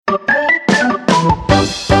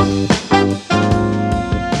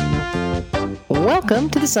Welcome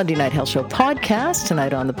to the Sunday Night Health Show podcast.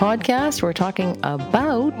 Tonight on the podcast, we're talking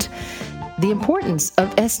about the importance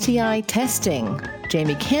of STI testing.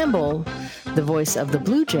 Jamie Cambpell, the voice of the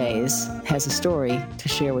Blue Jays, has a story to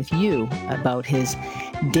share with you about his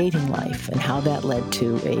dating life and how that led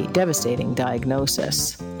to a devastating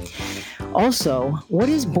diagnosis. Also, what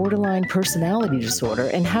is borderline personality disorder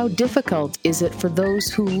and how difficult is it for those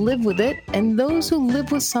who live with it and those who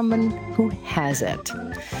live with someone who has it?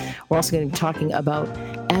 We're also going to be talking about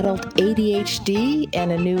adult ADHD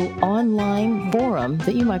and a new online forum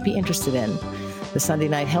that you might be interested in. The Sunday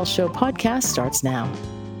Night Health Show podcast starts now.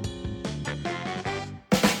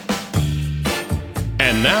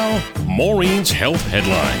 And now, Maureen's Health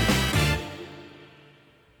Headline.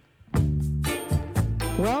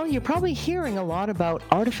 Well, you're probably hearing a lot about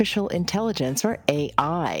artificial intelligence, or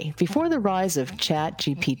AI. Before the rise of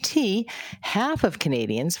ChatGPT, half of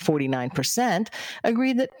Canadians, 49%,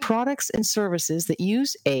 agreed that products and services that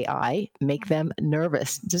use AI make them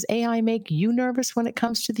nervous. Does AI make you nervous when it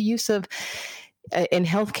comes to the use of in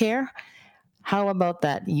healthcare? How about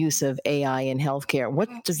that use of AI in healthcare? What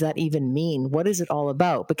does that even mean? What is it all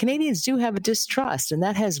about? But Canadians do have a distrust, and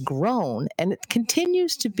that has grown, and it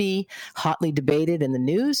continues to be hotly debated in the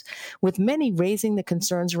news, with many raising the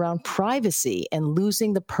concerns around privacy and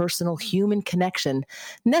losing the personal human connection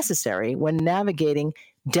necessary when navigating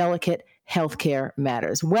delicate healthcare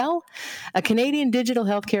matters. Well, a Canadian digital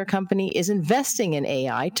healthcare company is investing in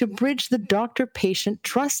AI to bridge the doctor-patient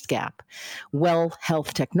trust gap. Well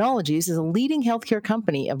Health Technologies is a leading healthcare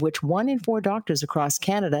company of which 1 in 4 doctors across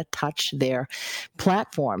Canada touch their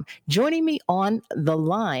platform. Joining me on the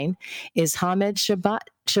line is Hamed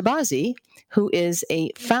Shehazz, who is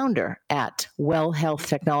a founder at Well Health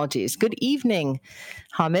Technologies. Good evening,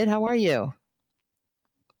 Hamed. How are you?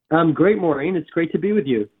 I'm great, Maureen. It's great to be with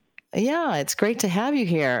you. Yeah, it's great to have you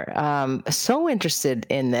here. So interested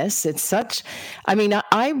in this.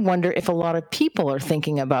 I wonder if a lot of people are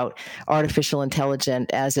thinking about artificial intelligence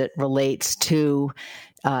as it relates to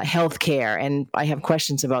healthcare. And I have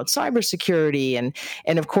questions about cybersecurity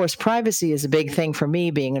and of course, privacy is a big thing for me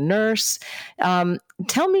being a nurse.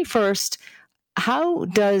 Tell me first, how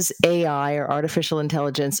does AI or artificial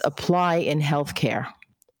intelligence apply in healthcare?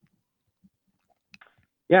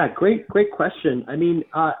 Yeah, great question. I mean,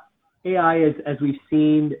 AI, as we've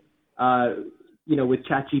seen, with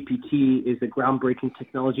ChatGPT, is a groundbreaking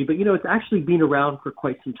technology. But, it's actually been around for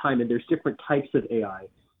quite some time, and there's different types of AI.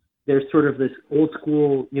 There's sort of this old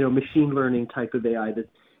school, machine learning type of AI that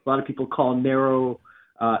a lot of people call narrow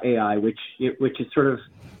AI, which is sort of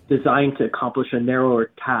designed to accomplish a narrower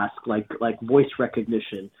task, like voice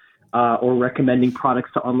recognition or recommending products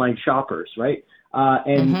to online shoppers, right?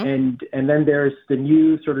 And then there's the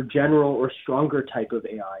new sort of general or stronger type of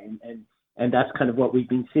AI, and that's kind of what we've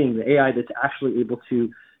been seeing, the AI that's actually able to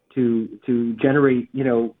generate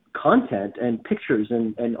content and pictures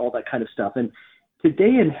and all that kind of stuff. And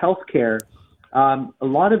today in healthcare, a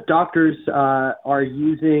lot of doctors are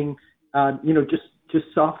using just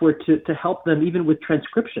software to help them even with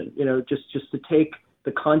transcription, just to take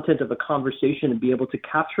the content of a conversation and be able to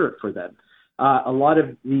capture it for them. A lot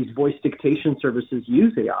of these voice dictation services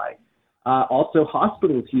use AI. Also,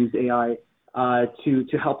 hospitals use AI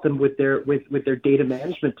to help them with their data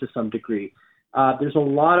management to some degree. There's a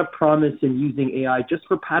lot of promise in using AI just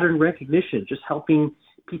for pattern recognition, just helping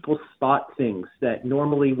people spot things that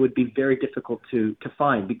normally would be very difficult to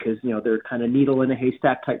find because they're kind of needle in a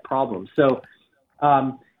haystack type problems. So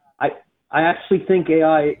I actually think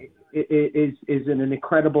AI is an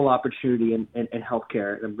incredible opportunity in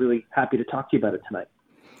healthcare. And I'm really happy to talk to you about it tonight.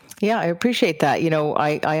 Yeah, I appreciate that.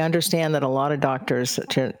 I understand that a lot of doctors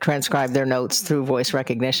transcribe their notes through voice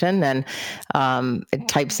recognition and it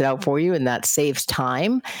types it out for you, and that saves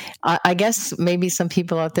time. I guess maybe some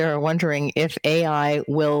people out there are wondering if AI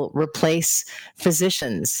will replace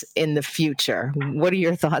physicians in the future. What are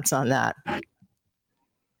your thoughts on that?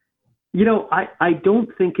 I don't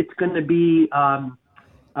think it's going to be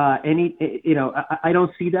I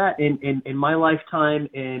don't see that in my lifetime,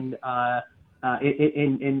 and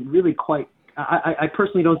really quite. I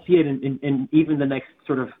personally don't see it in even the next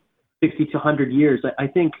sort of 60 to 100 years. I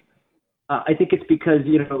think it's because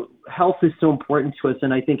health is so important to us,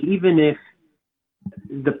 and I think even if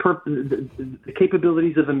the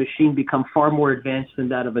capabilities of a machine become far more advanced than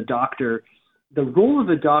that of a doctor, the role of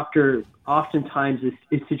a doctor oftentimes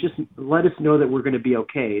is to just let us know that we're going to be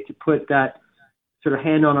okay, to put that sort of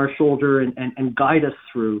hand on our shoulder and guide us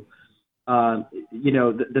through,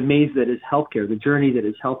 the maze that is healthcare, the journey that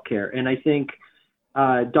is healthcare. And I think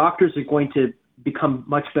doctors are going to become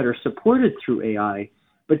much better supported through AI.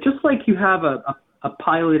 But just like you have a a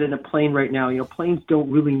pilot in a plane right now, planes don't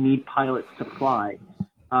really need pilots to fly.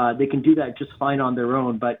 They can do that just fine on their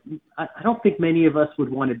own. But I don't think many of us would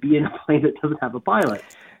want to be in a plane that doesn't have a pilot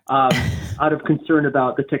out of concern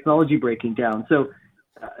about the technology breaking down. So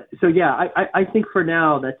yeah, I think for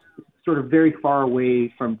now that's sort of very far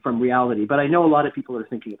away from reality. But I know a lot of people are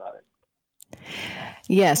thinking about it.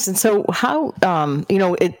 Yes. And so how,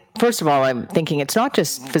 first of all, I'm thinking it's not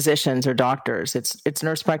just physicians or doctors, it's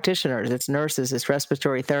nurse practitioners, it's nurses, it's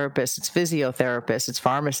respiratory therapists, it's physiotherapists, it's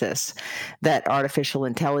pharmacists that artificial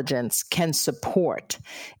intelligence can support.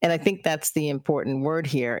 And I think that's the important word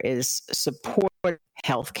here is support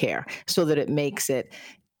healthcare so that it makes it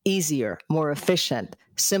easier, more efficient,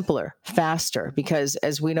 simpler, faster, because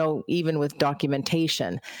as we know, even with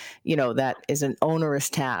documentation, that is an onerous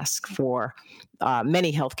task for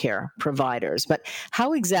many healthcare providers. But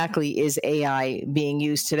how exactly is AI being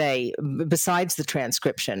used today besides the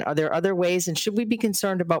transcription? Are there other ways, and should we be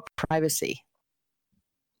concerned about privacy?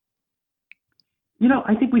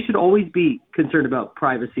 I think we should always be concerned about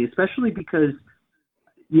privacy, especially because,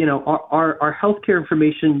 our healthcare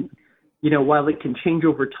information, while it can change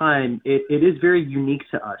over time, it is very unique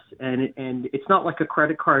to us, and it's not like a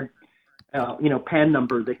credit card, PAN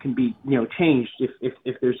number that can be, changed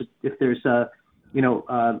if there's a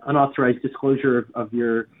unauthorized disclosure of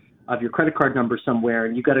your credit card number somewhere,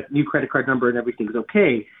 and you got a new credit card number and everything's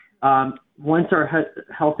okay. Once our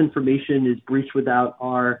health information is breached without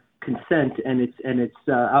our consent and it's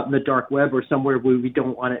out in the dark web or somewhere where we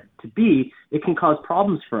don't want it to be, it can cause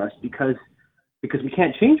problems for us because we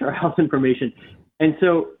can't change our health information. And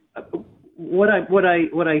so what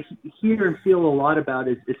I hear and feel a lot about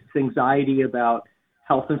is this anxiety about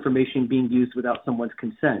health information being used without someone's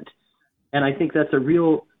consent. And I think that's a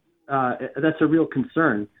real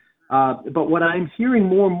concern. But what I'm hearing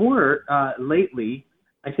more and more lately,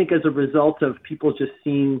 I think as a result of people just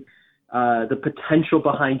seeing the potential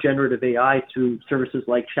behind generative AI through services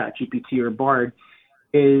like ChatGPT or Bard,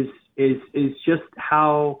 is just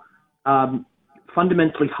how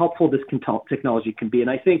fundamentally helpful this technology can be. And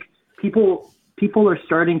I think people are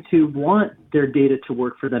starting to want their data to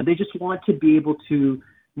work for them. They just want to be able to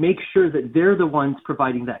make sure that they're the ones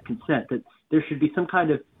providing that consent, that there should be some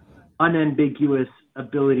kind of unambiguous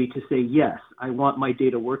ability to say, yes, I want my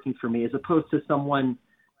data working for me, as opposed to someone,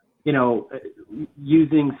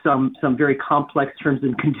 using some very complex terms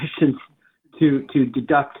and conditions to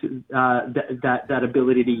deduct that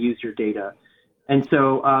ability to use your data. And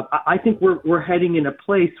so I think we're heading in a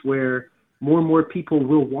place where more and more people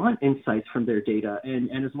will want insights from their data.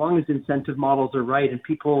 And as long as incentive models are right and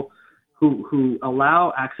people who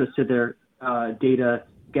allow access to their data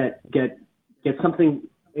get something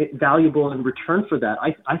valuable in return for that,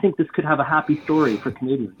 I think this could have a happy story for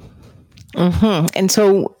Canadians. Mm-hmm. And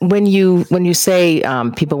so when you say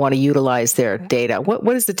people want to utilize their data,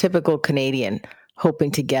 what is the typical Canadian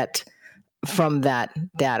hoping to get from that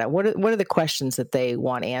data? What are the questions that they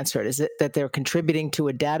want answered? Is it that they're contributing to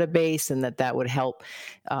a database and that would help,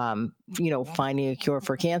 finding a cure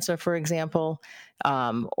for cancer, for example?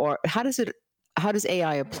 Or how does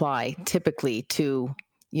AI apply typically to,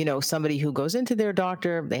 somebody who goes into their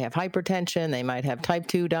doctor, they have hypertension, they might have type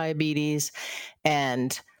 2 diabetes,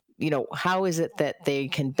 and, how is it that they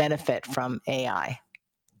can benefit from AI?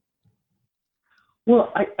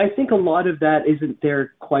 Well, I think a lot of that isn't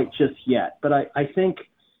there quite just yet, but I think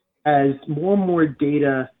as more and more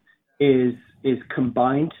data is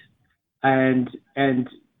combined and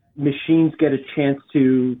machines get a chance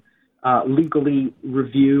to legally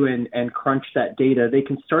review and crunch that data, they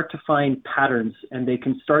can start to find patterns and they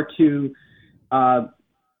can start to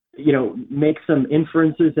make some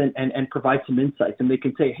inferences and provide some insights. And they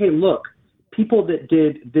can say, hey, look, people that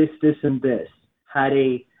did this, and this had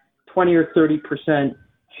a 20 or 30%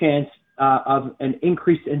 chance of an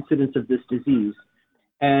increased incidence of this disease.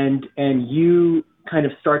 And you kind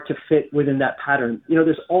of start to fit within that pattern.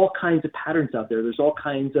 There's all kinds of patterns out there. There's all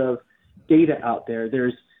kinds of data out there.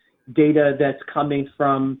 There's data that's coming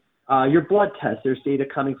from your blood test. There's data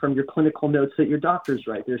coming from your clinical notes that your doctors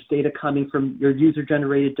write. There's data coming from your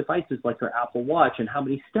user-generated devices like your Apple Watch and how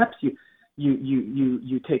many steps you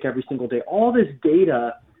take every single day. All this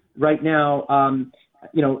data right now,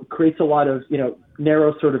 creates a lot of,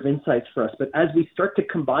 narrow sort of insights for us. But as we start to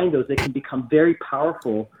combine those, they can become very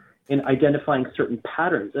powerful in identifying certain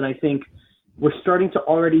patterns. And I think we're starting to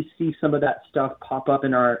already see some of that stuff pop up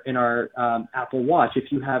in our Apple Watch.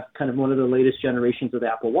 If you have kind of one of the latest generations of the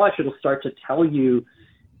Apple Watch, it'll start to tell you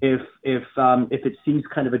if it sees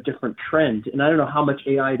kind of a different trend. And I don't know how much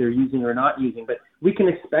AI they're using or not using, but we can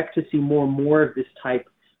expect to see more and more of this type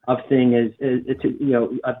of thing of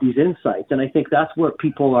these insights. And I think that's where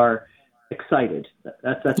people are excited.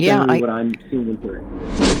 That's generally what I'm seeing and hearing.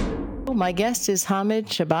 My guest is Hamed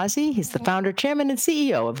Shehazz. He's the founder, chairman, and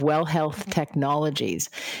CEO of Well Health Technologies.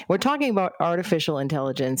 We're talking about artificial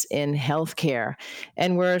intelligence in healthcare,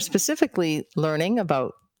 and we're specifically learning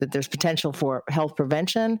about that there's potential for health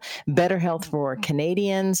prevention, better health for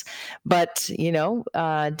Canadians. But,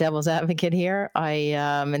 devil's advocate here,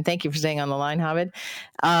 and thank you for staying on the line, Hamed.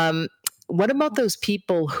 What about those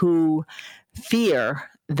people who fear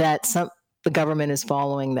that the government is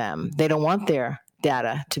following them? They don't want their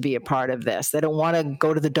data to be a part of this. They don't want to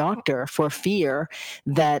go to the doctor for fear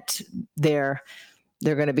that they're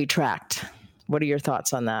going to be tracked. What are your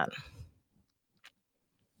thoughts on that?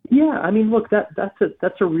 Yeah, I mean, look,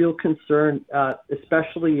 that's a real concern,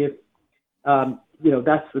 especially if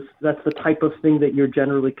that's the type of thing that you're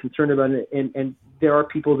generally concerned about, and there are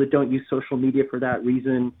people that don't use social media for that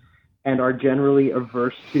reason, and are generally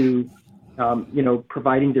averse to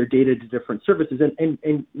providing their data to different services,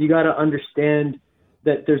 and you got to understand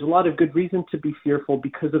that there's a lot of good reason to be fearful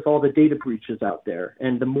because of all the data breaches out there,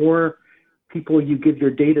 and the more people you give your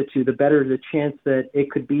data to, the better the chance that it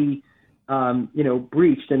could be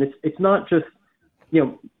breached. And it's not just,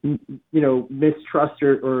 mistrust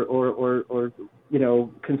or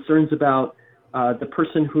concerns about the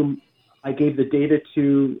person whom I gave the data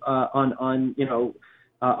to on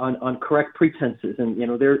correct pretenses. And,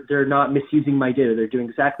 they're not misusing my data. They're doing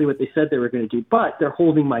exactly what they said they were going to do, but they're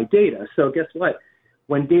holding my data. So guess what?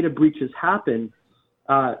 When data breaches happen,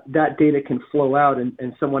 that data can flow out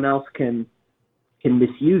and someone else can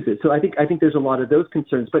misuse it. So I think there's a lot of those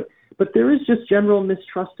concerns, but there is just general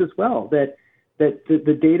mistrust as well that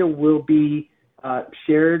the data will be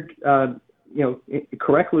shared,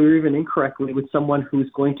 correctly or even incorrectly with someone who's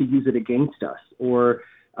going to use it against us, or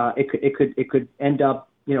it could end up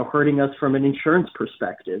hurting us from an insurance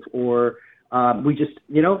perspective, or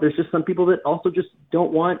there's just some people that also just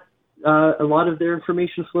don't want a lot of their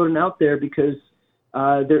information floating out there because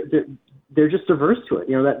they're just averse to it.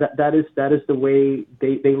 That is the way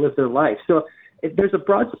they live their life. So there's a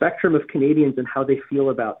broad spectrum of Canadians and how they feel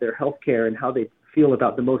about their healthcare and how they feel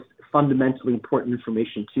about the most fundamentally important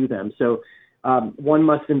information to them. So one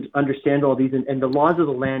must understand all these, and the laws of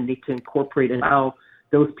the land need to incorporate and allow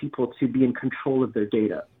those people to be in control of their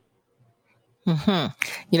data.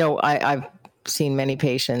 Mm-hmm. I've seen many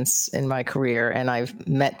patients in my career, and I've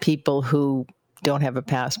met people who don't have a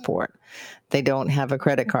passport. They don't have a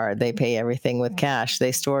credit card. They pay everything with cash.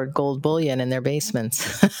 They store gold bullion in their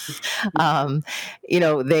basements.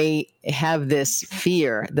 They have this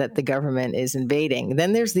fear that the government is invading.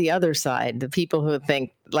 Then there's the other side, the people who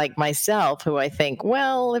think, like myself, who I think,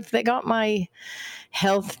 well, if they got my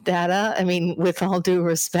health data, I mean, with all due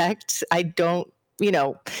respect, I don't,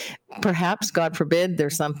 perhaps, God forbid,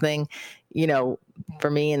 there's something,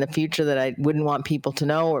 for me in the future that I wouldn't want people to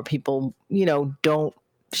know, or people, don't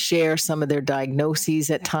share some of their diagnoses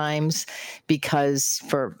at times because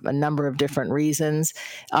for a number of different reasons.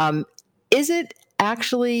 Is it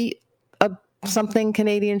actually something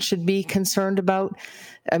Canadians should be concerned about?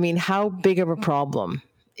 I mean, how big of a problem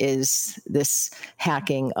is this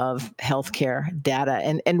hacking of healthcare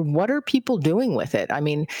data, and what are people doing with it? I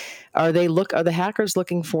mean, are the hackers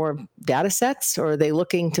looking for data sets, or are they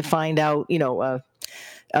looking to find out,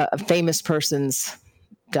 a famous person's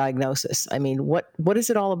diagnosis? I mean, what is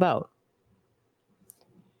it all about?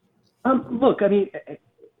 Look, I mean,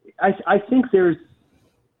 I think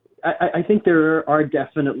there are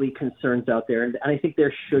definitely concerns out there, and I think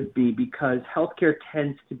there should be, because healthcare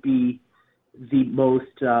tends to be the most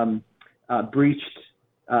breached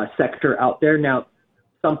sector out there. Now,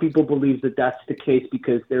 some people believe that that's the case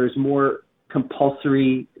because there's more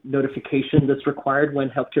compulsory notification that's required when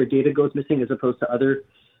healthcare data goes missing, as opposed to other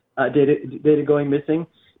data going missing,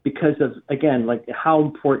 because of, again, like how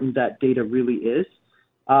important that data really is.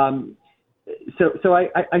 So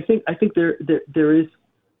I think there is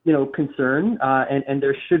concern, and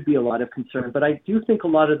there should be a lot of concern, but I do think a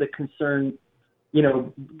lot of the concern,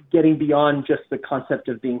 getting beyond just the concept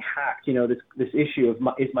of being hacked, this issue of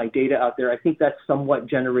is my data out there, I think that's somewhat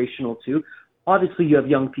generational too. Obviously, you have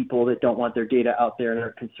young people that don't want their data out there and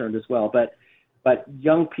are concerned as well, but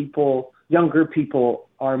younger people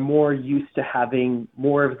are more used to having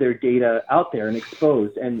more of their data out there and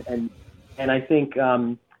exposed, and I think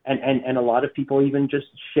and a lot of people even just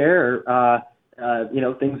share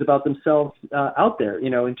things about themselves out there,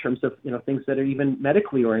 in terms of things that are even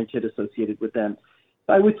medically oriented associated with them.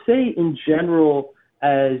 So I would say in general,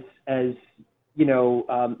 as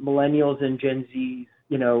millennials and Gen Zs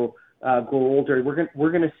grow older,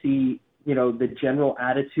 we're going to see the general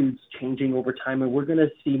attitudes changing over time, and we're going to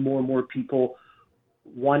see more and more people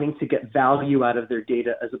wanting to get value out of their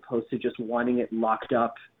data as opposed to just wanting it locked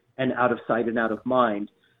up and out of sight and out of mind.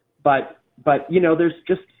 But there's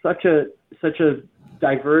just such a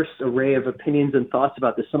diverse array of opinions and thoughts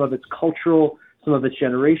about this. Some of it's cultural, some of it's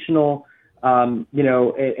generational, and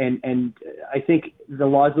I think the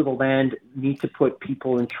laws of the land need to put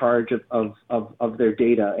people in charge of their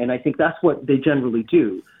data. And I think that's what they generally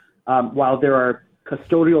do. While there are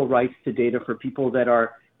custodial rights to data for people that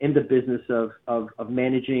are in the business of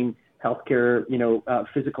managing healthcare,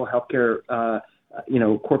 physical healthcare,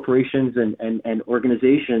 corporations and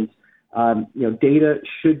organizations, data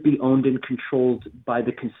should be owned and controlled by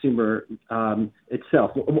the consumer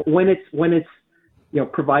itself when it's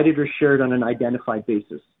provided or shared on an identified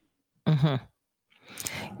basis.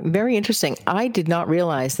 Mm-hmm. Very interesting. I did not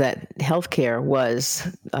realize that healthcare was,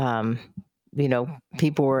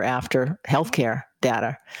 people were after healthcare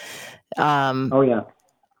data. Oh yeah.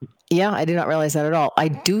 Yeah, I did not realize that at all. I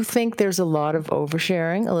do think there's a lot of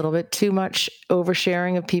oversharing, a little bit too much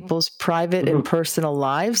oversharing of people's private and personal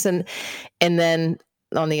lives. And then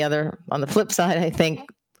on the flip side, I think,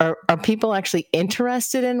 are people actually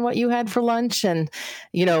interested in what you had for lunch and,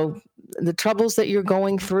 the troubles that you're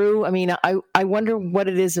going through? I mean, I wonder what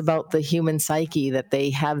it is about the human psyche that they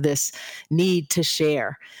have this need to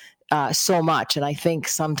share so much. And I think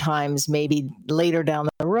sometimes maybe later down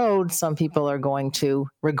the road, some people are going to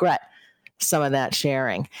regret some of that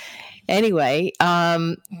sharing. Anyway,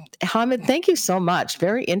 Hamed, thank you so much.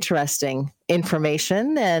 Very interesting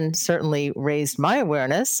information and certainly raised my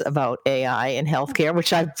awareness about AI in healthcare,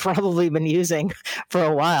 which I've probably been using for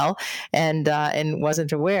a while and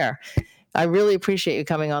wasn't aware. I really appreciate you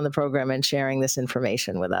coming on the program and sharing this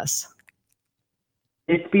information with us.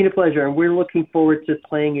 It's been a pleasure, and we're looking forward to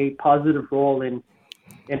playing a positive role in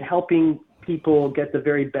helping people get the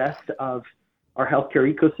very best of our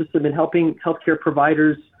healthcare ecosystem and helping healthcare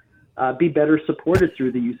providers be better supported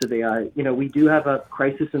through the use of AI. We do have a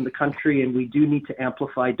crisis in the country, and we do need to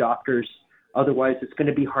amplify doctors. Otherwise, it's going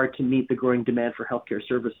to be hard to meet the growing demand for healthcare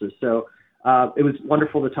services. So it was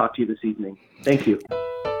wonderful to talk to you this evening. Thank you.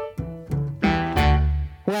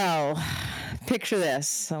 Well, picture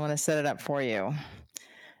this. I want to set it up for you.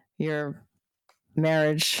 Your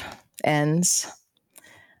marriage ends.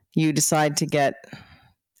 You decide to get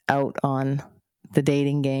out on the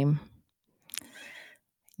dating game.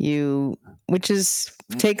 Which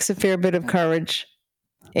takes a fair bit of courage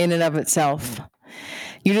in and of itself.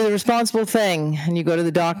 You do the responsible thing and you go to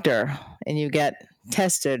the doctor and you get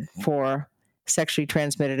tested for sexually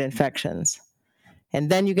transmitted infections. And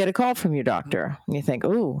then you get a call from your doctor and you think,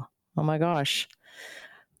 oh my gosh,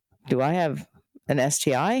 do I have an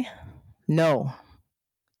STI? No,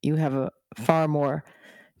 you have a far more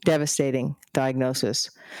devastating diagnosis.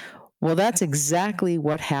 Well, that's exactly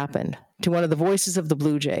what happened to one of the voices of the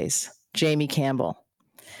Blue Jays, Jamie Cambpell.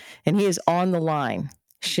 And he is on the line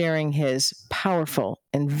sharing his powerful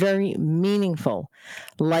and very meaningful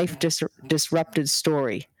life-disrupted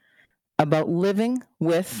story about living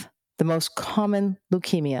with the most common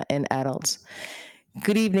leukemia in adults.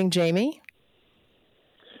 Good evening, Jamie.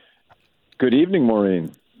 Good evening,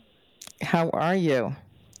 Maureen. How are you?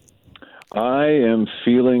 I am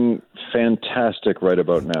feeling fantastic right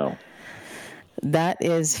about now. That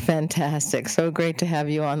is fantastic. So great to have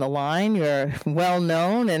you on the line. You're well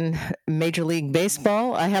known in Major League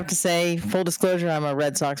Baseball. I have to say, full disclosure, I'm a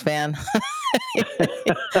Red Sox fan.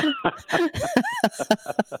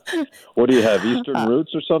 What do you have, Eastern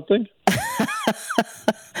roots or something?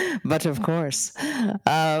 But of course.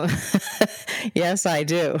 Yes, I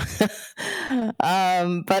do.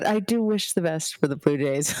 But I do wish the best for the Blue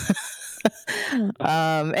Jays.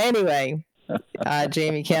 Anyway,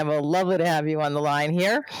 Jamie Cambpell, lovely to have you on the line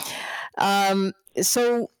here.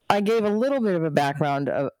 So I gave a little bit of a background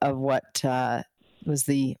of what was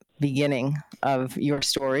the beginning of your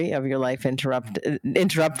story, of your life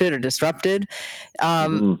interrupted or disrupted.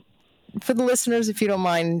 For the listeners, if you don't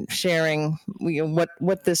mind sharing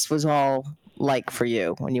what this was all like for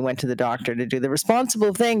you when you went to the doctor to do the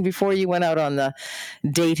responsible thing before you went out on the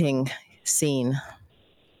dating scene.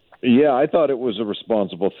 Yeah, I thought it was a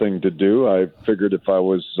responsible thing to do. I figured if I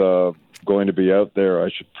was going to be out there,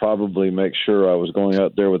 I should probably make sure I was going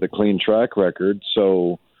out there with a clean track record.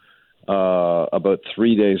 So about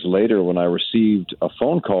 3 days later, when I received a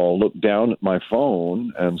phone call, looked down at my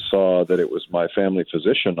phone and saw that it was my family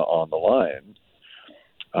physician on the line.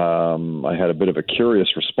 I had a bit of a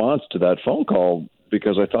curious response to that phone call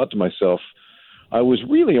because I thought to myself, I was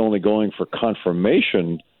really only going for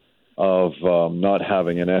confirmation of not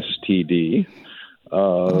having an STD.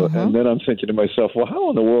 And then I'm thinking to myself, well, how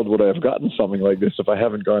in the world would I have gotten something like this if I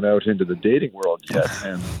haven't gone out into the dating world yet?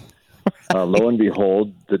 And lo and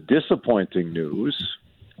behold, the disappointing news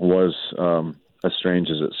was, as strange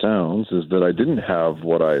as it sounds, is that I didn't have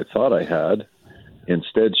what I thought I had.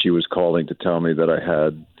 Instead, she was calling to tell me that I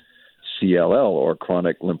had CLL, or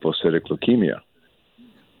chronic lymphocytic leukemia.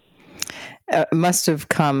 Must have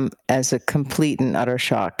come as a complete and utter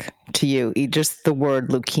shock to you, just the word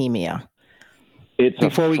leukemia. It's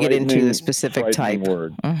before we get into the specific type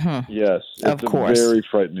word. Yes, it's of course. A very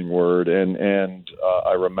frightening word, and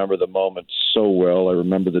I remember the moment so well. I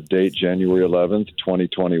remember the date, January 11th,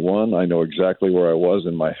 2021. I know exactly where I was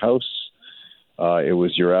in my house. It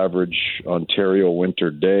was your average Ontario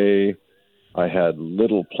winter day. I had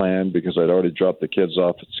little planned because I'd already dropped the kids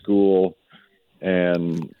off at school,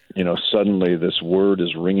 and suddenly this word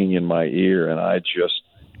is ringing in my ear, and I just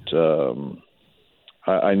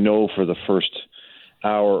I know for the first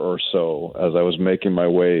hour or so, as I was making my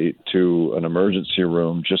way to an emergency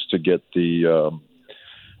room just to get the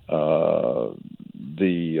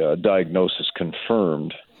diagnosis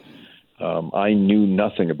confirmed, I knew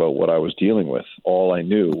nothing about what I was dealing with. All I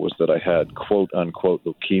knew was that I had quote unquote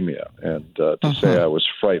leukemia, and to say I was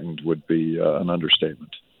frightened would be an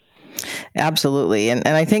understatement. Absolutely. And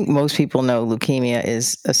I think most people know leukemia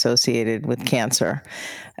is associated with cancer.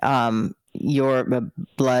 Your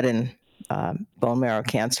blood and bone marrow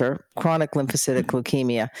cancer, chronic lymphocytic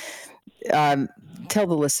leukemia. Tell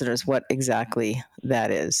the listeners what exactly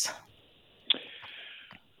that is.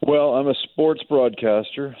 Well, I'm a sports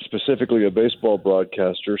broadcaster, specifically a baseball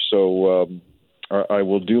broadcaster, so I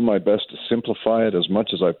will do my best to simplify it as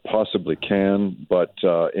much as I possibly can. But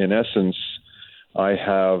in essence, I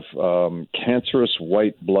have cancerous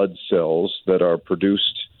white blood cells that are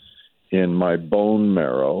produced in my bone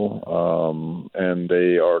marrow, and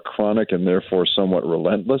they are chronic and therefore somewhat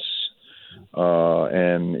relentless.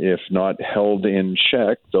 And if not held in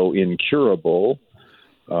check, though incurable,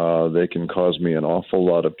 they can cause me an awful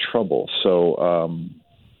lot of trouble. So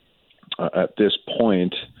at this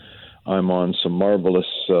point, I'm on some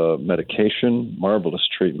marvelous medication, marvelous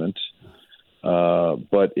treatment.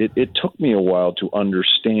 But it took me a while to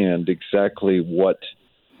understand exactly what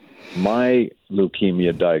my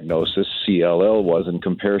leukemia diagnosis, CLL, was in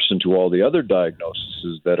comparison to all the other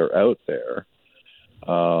diagnoses that are out there.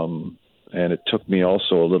 And it took me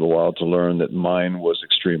also a little while to learn that mine was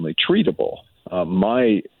extremely treatable.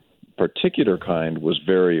 My particular kind was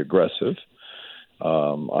very aggressive.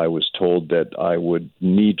 I was told that I would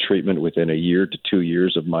need treatment within a year to 2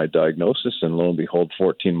 years of my diagnosis, and lo and behold,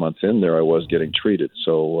 14 months in there, I was getting treated.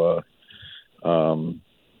 So, I've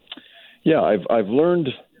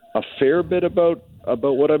learned a fair bit about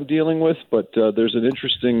what I'm dealing with, but there's an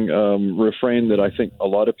interesting refrain that I think a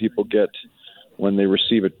lot of people get when they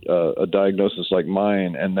receive a diagnosis like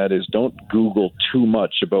mine, and that is, don't Google too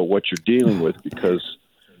much about what you're dealing with, because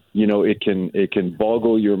it can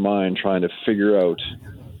boggle your mind trying to figure out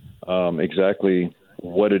exactly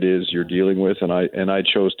what it is you're dealing with, and I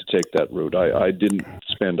chose to take that route. I didn't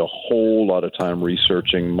spend a whole lot of time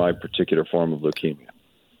researching my particular form of leukemia.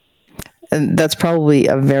 And that's probably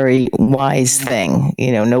a very wise thing.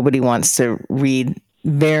 Nobody wants to read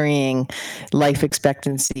varying life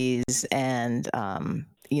expectancies and,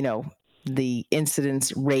 the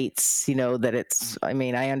incidence rates, that it's,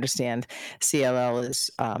 I understand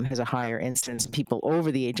CLL has a higher incidence of people over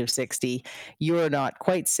the age of 60. You're not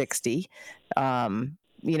quite 60, and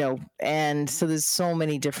so there's so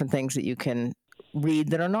many different things that you can read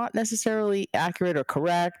that are not necessarily accurate or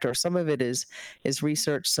correct, or some of it is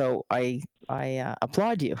research. So I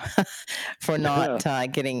applaud you for not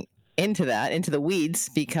getting into the weeds,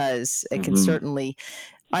 because it can certainly,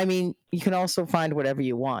 you can also find whatever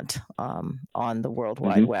you want on the World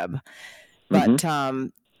Wide Web. But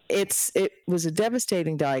it was a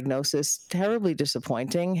devastating diagnosis, terribly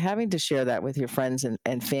disappointing, having to share that with your friends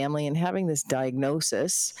and family, and having this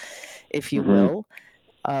diagnosis, if you will,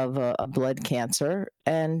 of a blood cancer.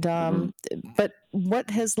 And but what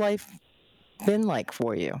has life been like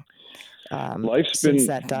for you? Life's been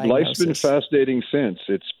fascinating since.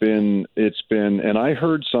 It's been, and I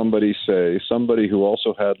heard somebody who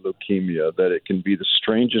also had leukemia, that it can be the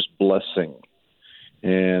strangest blessing.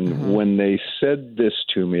 And when they said this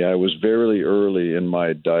to me, I was very early in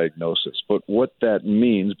my diagnosis. But what that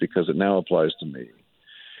means, because it now applies to me,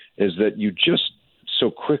 is that you just so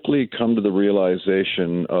quickly come to the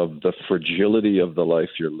realization of the fragility of the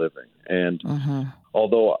life you're living. And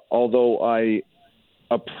although I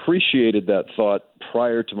appreciated that thought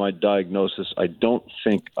prior to my diagnosis, I don't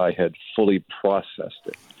think I had fully processed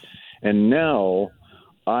it. And now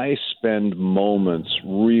I spend moments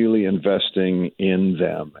really investing in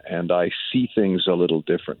them, and I see things a little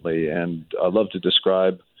differently. And I love to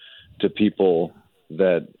describe to people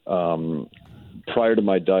that prior to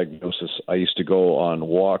my diagnosis, I used to go on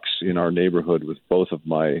walks in our neighborhood with both of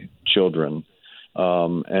my children,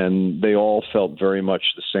 and they all felt very much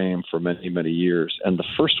the same for many, many years. And the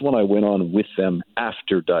first one I went on with them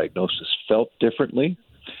after diagnosis felt differently,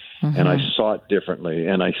 and I saw it differently,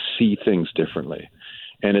 and I see things differently.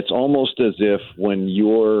 And it's almost as if when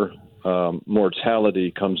your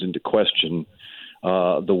mortality comes into question,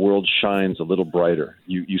 the world shines a little brighter.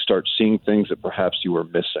 You start seeing things that perhaps you were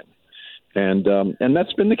missing. And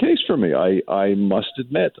that's been the case for me. I must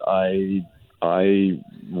admit, I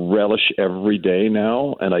relish every day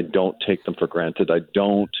now, and I don't take them for granted. I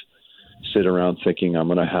don't sit around thinking I'm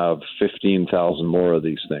going to have 15,000 more of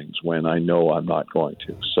these things when I know I'm not going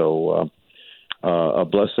to. So a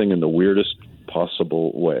blessing in the weirdest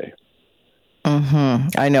possible way.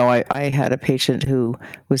 I know. I had a patient who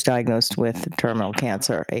was diagnosed with terminal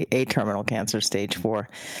cancer, a terminal cancer, stage 4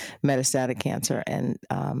 metastatic cancer, and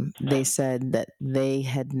they said that they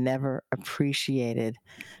had never appreciated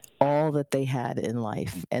all that they had in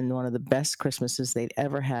life. And one of the best Christmases they'd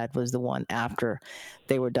ever had was the one after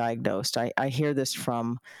they were diagnosed. I hear this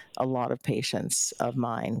from a lot of patients of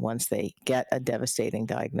mine once they get a devastating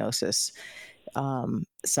diagnosis,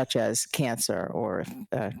 such as cancer or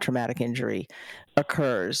traumatic injury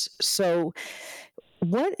occurs. So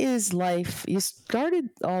what is life? You started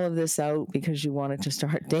all of this out because you wanted to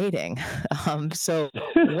start dating. So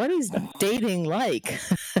what is dating like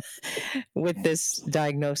with this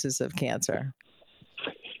diagnosis of cancer?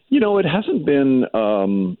 It hasn't been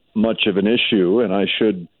much of an issue, and I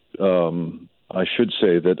should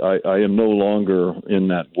say that I am no longer in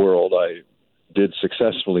that world. I did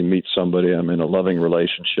successfully meet somebody. I'm in a loving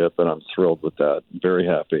relationship, and I'm thrilled with that. Very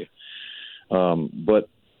happy. But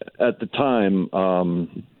at the time,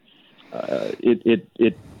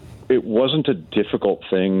 it wasn't a difficult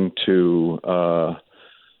thing to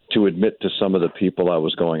admit to some of the people I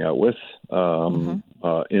was going out with. On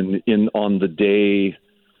the day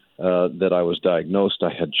that I was diagnosed,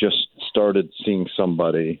 I had just started seeing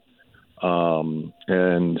somebody.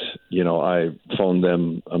 And I phoned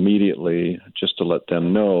them immediately just to let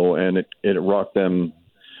them know, and it rocked them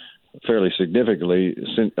fairly significantly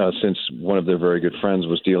since one of their very good friends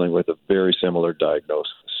was dealing with a very similar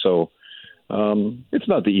diagnosis. So it's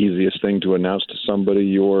not the easiest thing to announce to somebody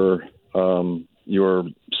you're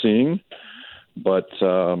seeing, but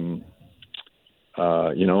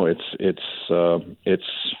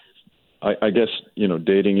I guess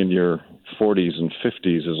dating in your 40s and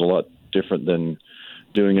 50s is a lot different than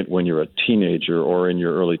doing it when you're a teenager or in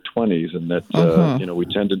your early 20s, and that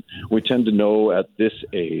we tend to know at this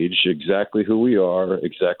age exactly who we are,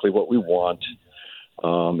 exactly what we want,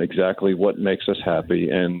 exactly what makes us happy,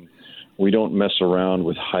 and we don't mess around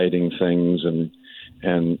with hiding things and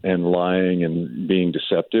lying and being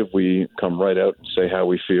deceptive. We come right out and say how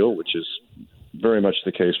we feel, which is very much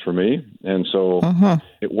the case for me. And so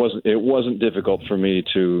it wasn't difficult for me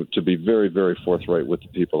to be very, very forthright with the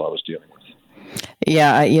people I was dealing with.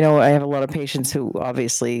 Yeah, I have a lot of patients who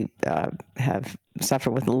obviously have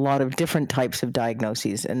suffered with a lot of different types of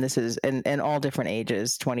diagnoses, and this is and all different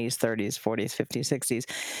ages, 20s, 30s, 40s, 50s, 60s.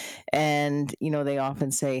 And, they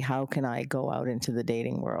often say, how can I go out into the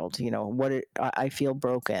dating world? I feel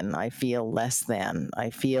broken. I feel less than. I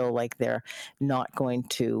feel like they're not going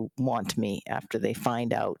to want me after they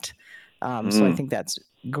find out. So I think that's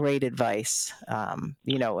great advice. I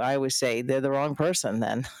always say they're the wrong person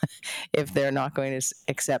then if they're not going to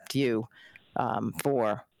accept you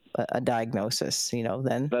for a diagnosis,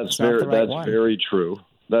 then that's not the right one. very true.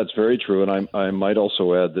 That's very true. And I might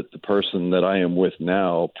also add that the person that I am with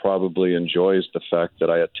now probably enjoys the fact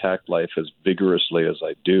that I attack life as vigorously as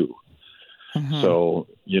I do. So,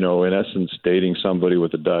 in essence, dating somebody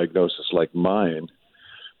with a diagnosis like mine,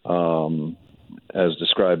 as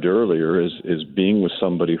described earlier, is being with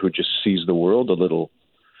somebody who just sees the world a little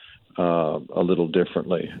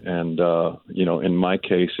differently. And, in my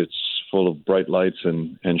case, it's full of bright lights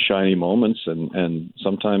and shiny moments. And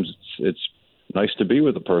sometimes it's nice to be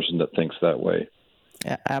with a person that thinks that way.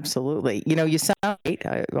 Yeah, absolutely. You sound great.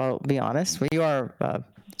 I'll be honest. You are a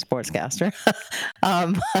sportscaster.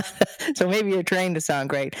 So maybe you're trained to sound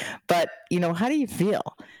great. But, how do you feel?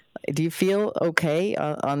 Do you feel okay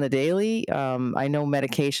on the daily? I know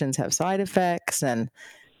medications have side effects, and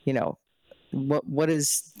what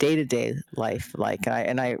is day-to-day life like?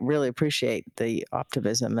 And I really appreciate the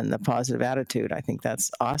optimism and the positive attitude. I think that's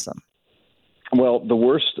awesome. Well, the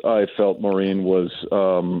worst I felt, Maureen, was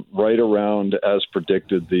right around, as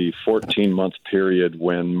predicted, the 14-month period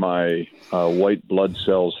when my white blood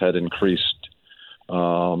cells had increased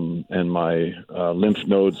and my lymph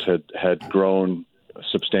nodes had grown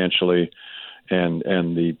substantially, and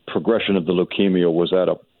the progression of the leukemia was at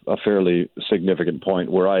a fairly significant point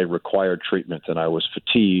where I required treatment, and I was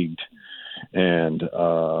fatigued, and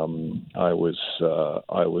I was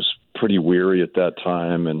pretty weary at that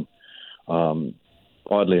time, and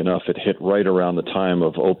oddly enough, it hit right around the time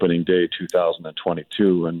of opening day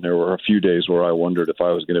 2022, and there were a few days where I wondered if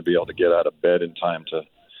I was going to be able to get out of bed in time to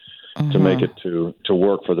make it to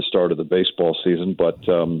work for the start of the baseball season. But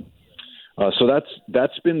so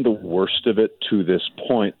that's been the worst of it to this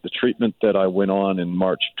point. The treatment that I went on in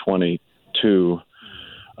March 22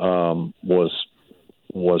 was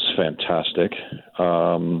fantastic,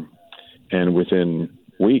 and within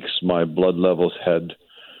weeks, my blood levels had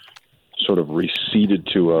sort of receded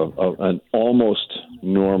to an almost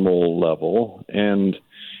normal level, and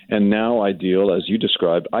now I deal, as you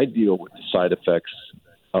described, with the side effects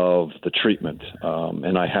of the treatment,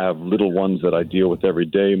 and I have little ones that I deal with every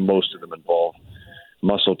day. Most of them involve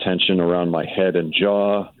muscle tension around my head and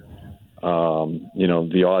jaw,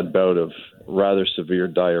 the odd bout of rather severe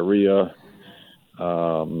diarrhea,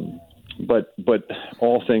 but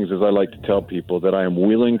all things, as I like to tell people, that I am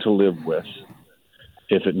willing to live with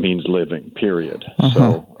if it means living, period.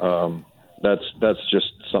 So that's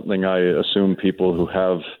just something I assume people who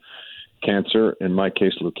have cancer, in my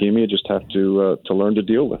case leukemia, just have to learn to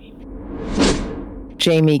deal with.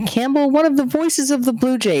 Jamie Cambpell, one of the voices of the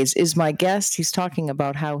Blue Jays, is my guest. He's talking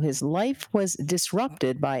about how his life was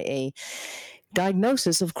disrupted by a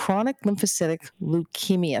diagnosis of chronic lymphocytic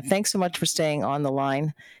leukemia. Thanks so much for staying on the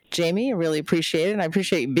line, Jamie. I really appreciate it, and I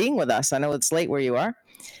appreciate you being with us. I know it's late where you are.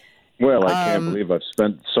 Well, I can't believe I've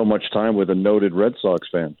spent so much time with a noted Red Sox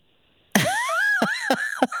fan.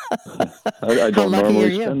 I don't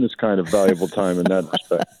normally spend this kind of valuable time in that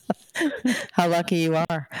respect. How lucky you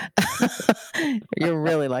are. You're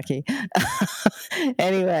really lucky.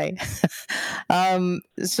 Anyway,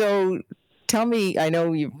 so tell me, I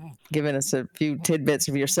know you've given us a few tidbits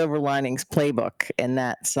of your Silver Linings playbook, and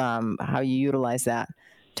that's how you utilize that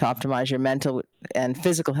to optimize your mental and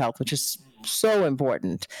physical health, which is so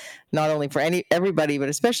important, not only for everybody, but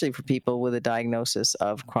especially for people with a diagnosis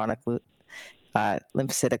of chronic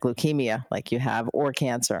lymphocytic leukemia like you have, or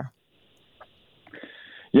cancer.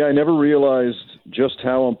 Yeah, I never realized just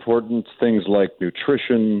how important things like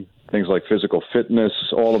nutrition, things like physical fitness,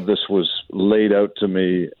 all of this was laid out to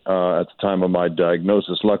me at the time of my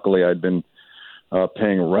diagnosis. Luckily, I'd been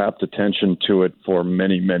paying rapt attention to it for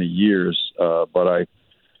many, many years, but I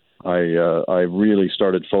really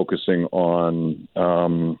started focusing on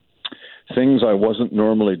things I wasn't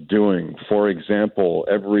normally doing. For example,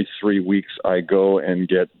 every 3 weeks I go and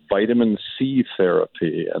get vitamin C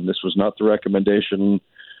therapy, and this was not the recommendation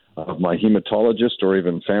of my hematologist or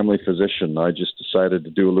even family physician. I just decided to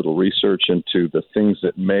do a little research into the things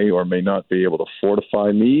that may or may not be able to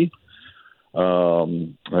fortify me.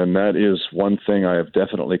 And that is one thing I have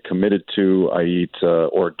definitely committed to. I eat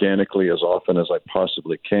organically as often as I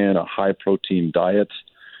possibly can, a high-protein diet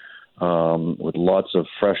with lots of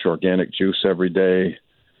fresh organic juice every day,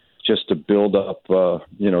 just to build up,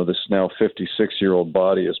 this now 56-year-old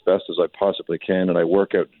body as best as I possibly can. And I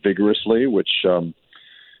work out vigorously, which,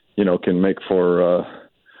 can make for a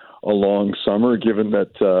long summer, given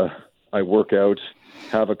that I work out,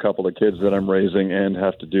 have a couple of kids that I'm raising, and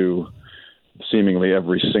have to do seemingly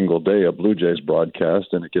every single day a Blue Jays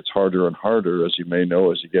broadcast, and it gets harder and harder, as you may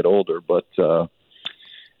know, as you get older. But I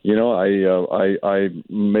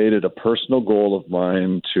made it a personal goal of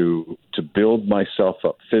mine to build myself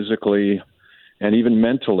up physically and even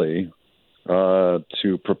mentally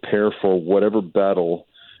to prepare for whatever battle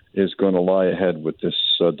is going to lie ahead with this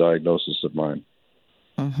diagnosis of mine.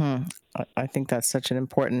 Mm-hmm. I think that's such an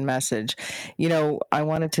important message. I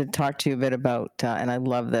wanted to talk to you a bit about, and I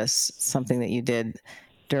love this, something that you did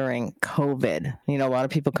during COVID. A lot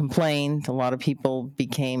of people complained. A lot of people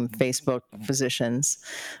became Facebook physicians.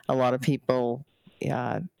 A lot of people,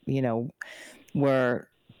 were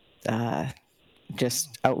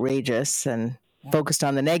just outrageous and focused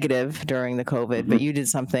on the negative during the COVID. But you did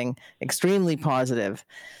something extremely positive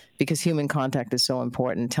because human contact is so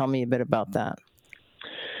important. Tell me a bit about that.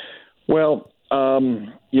 Well,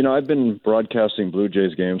 I've been broadcasting Blue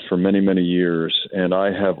Jays games for many, many years, and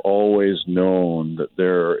I have always known that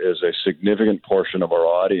there is a significant portion of our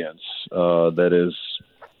audience that is,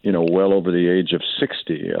 well over the age of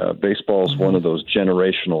 60. Baseball is one of those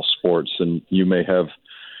generational sports, and you may have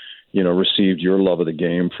received your love of the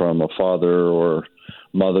game from a father or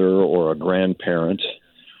mother or a grandparent.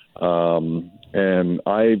 And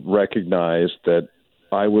I recognized that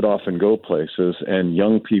I would often go places and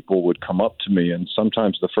young people would come up to me, and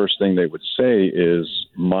sometimes the first thing they would say is,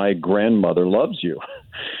 "My grandmother loves you."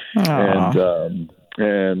 And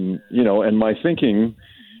my thinking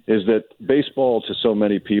is that baseball to so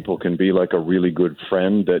many people can be like a really good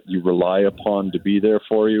friend that you rely upon to be there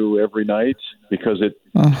for you every night, because it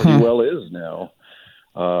pretty well is now,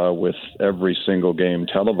 with every single game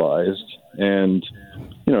televised. And,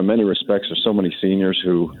 in many respects, there's so many seniors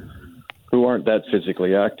who aren't that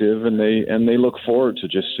physically active, and they look forward to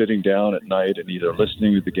just sitting down at night and either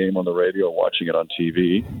listening to the game on the radio or watching it on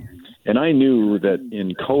TV. And I knew that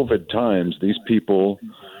in COVID times, these people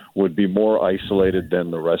would be more isolated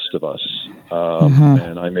than the rest of us.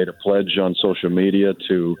 And I made a pledge on social media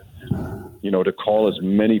to call as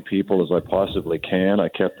many people as I possibly can. I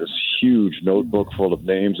kept this huge notebook full of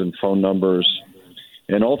names and phone numbers.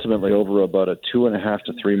 And ultimately, over about a 2.5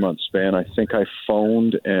 to 3 month span, I think I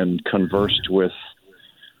phoned and conversed with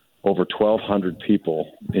over 1,200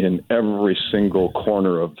 people in every single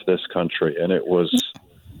corner of this country. And it was,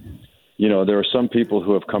 there are some people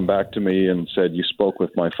who have come back to me and said, "You spoke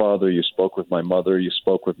with my father, you spoke with my mother, you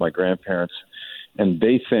spoke with my grandparents." And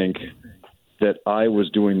they think that I was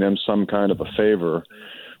doing them some kind of a favor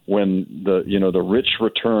when the rich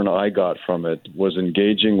return I got from it was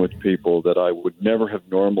engaging with people that I would never have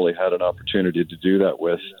normally had an opportunity to do that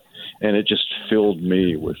with. And it just filled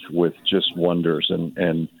me with just wonders.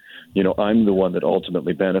 And I'm the one that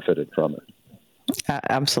ultimately benefited from it.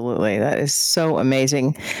 Absolutely. That is so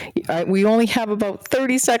amazing. We only have about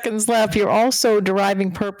 30 seconds left. You're also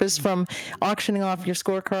deriving purpose from auctioning off your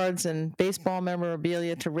scorecards and baseball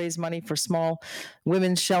memorabilia to raise money for small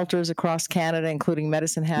women's shelters across Canada, including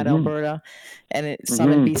Medicine Hat, Alberta, and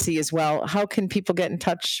some in BC as well. How can people get in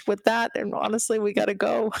touch with that? And honestly, we got to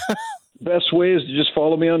go. Best way is to just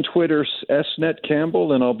follow me on Twitter, SNet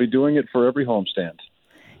Campbell, and I'll be doing it for every homestand.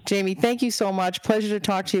 Jamie, thank you so much. Pleasure to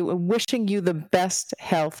talk to you. Wishing you the best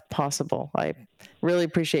health possible. I really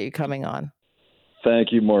appreciate you coming on.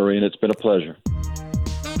 Thank you, Maureen. It's been a pleasure.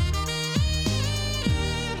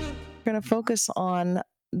 We're going to focus on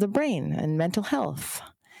the brain and mental health.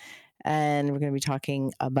 And we're going to be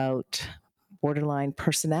talking about borderline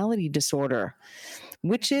personality disorder,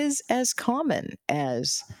 which is as common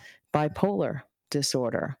as bipolar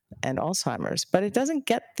disorder and Alzheimer's, but it doesn't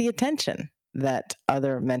get the attention that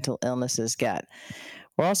other mental illnesses get.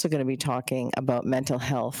 We're also going to be talking about mental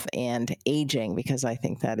health and aging, because I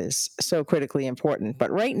think that is so critically important.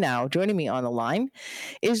 But right now, joining me on the line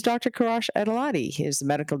is Dr. Kourosh Edalati. He is the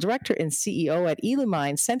Medical Director and CEO at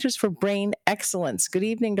Elumind Centres for Brain Excellence. Good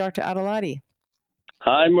evening, Dr. Edalati.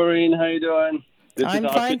 Hi, Maureen. How are you doing? I'm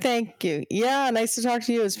fine, thank you. Yeah, nice to talk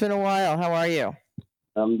to you. It's been a while. How are you?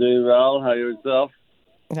 I'm doing well. How are yourself?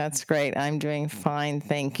 That's great. I'm doing fine.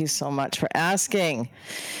 Thank you so much for asking.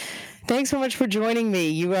 Thanks so much for joining me.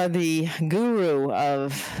 You are the guru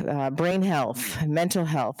of brain health, mental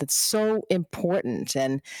health. It's so important.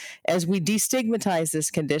 And as we destigmatize this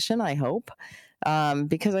condition, I hope,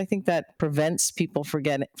 because I think that prevents people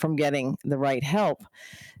from getting the right help.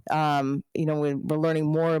 We're learning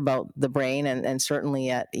more about the brain, and certainly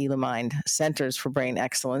at Elumind Centres for Brain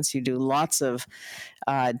Excellence, you do lots of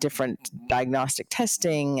different diagnostic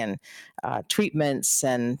testing and treatments,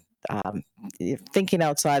 and thinking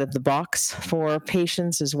outside of the box for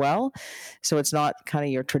patients as well. So it's not kind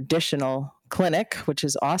of your traditional clinic, which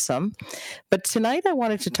is awesome. But tonight I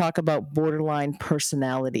wanted to talk about borderline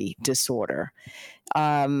personality disorder.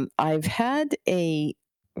 I've had a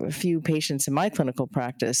few patients in my clinical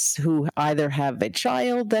practice who either have a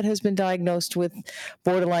child that has been diagnosed with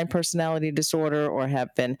borderline personality disorder or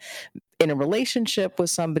have been in a relationship with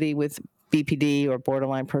somebody with BPD or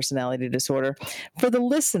borderline personality disorder. For the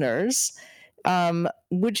listeners,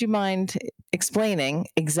 would you mind explaining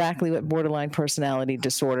exactly what borderline personality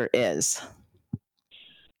disorder is?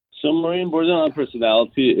 So, Maureen, borderline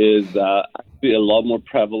personality is actually a lot more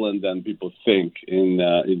prevalent than people think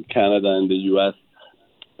in Canada and the U.S.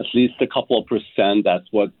 At least a couple of percent. That's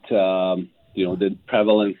what the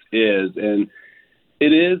prevalence is, and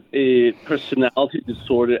it is a personality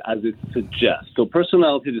disorder as it suggests. So,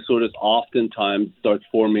 personality disorders oftentimes start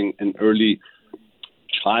forming in early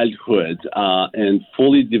childhood and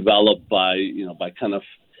fully develop by kind of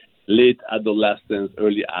late adolescence,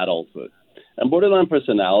 early adulthood. And borderline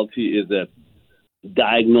personality is a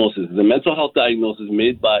diagnosis, the mental health diagnosis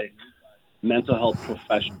made by mental health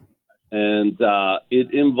professionals. And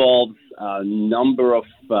it involves a number of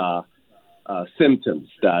symptoms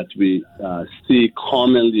that we see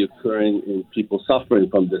commonly occurring in people suffering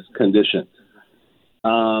from this condition.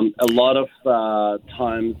 A lot of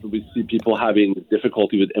times we see people having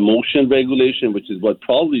difficulty with emotion regulation, which is what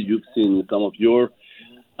probably you've seen in some of your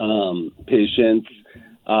patients.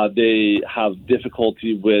 They have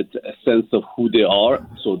difficulty with a sense of who they are,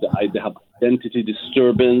 so they have identity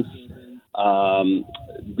disturbance,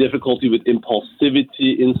 difficulty with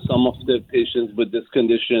impulsivity in some of the patients with this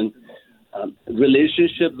condition.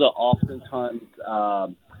 Relationships are oftentimes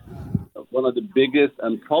one of the biggest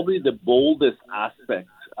and probably the boldest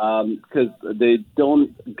aspects because they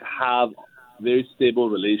don't have very stable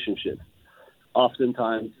relationships.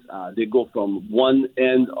 Oftentimes, they go from one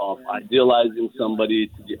end of idealizing somebody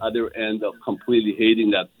to the other end of completely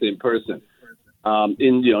hating that same person.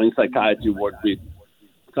 In psychiatry work, we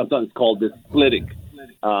sometimes call this splitting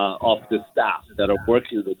of the staff that are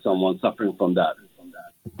working with someone suffering from that.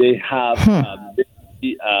 They have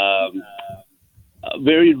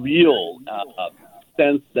very real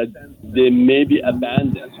sense that they may be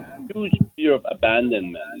abandoned. Huge fear of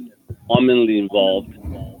abandonment commonly involved.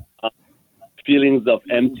 Feelings of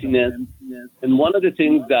emptiness. And one of the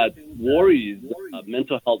things that worries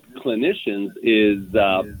mental health clinicians is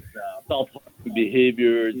self-harming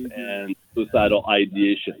behaviors and suicidal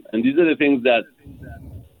ideation. And these are the things that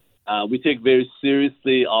we take very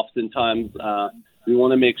seriously. Oftentimes, we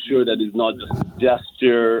want to make sure that it's not just a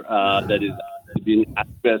gesture that is being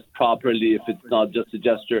addressed properly. If it's not just a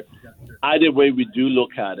gesture, either way, we do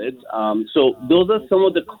look at it. So those are some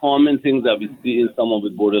of the common things that we see in someone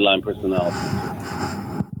with borderline personality.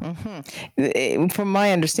 Mm-hmm. From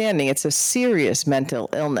my understanding, it's a serious mental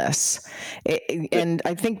illness. And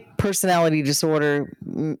I think personality disorder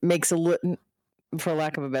makes for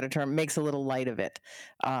lack of a better term, makes a little light of it.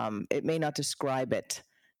 It may not describe it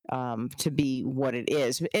to be what it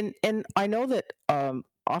is. And I know that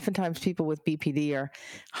oftentimes people with BPD are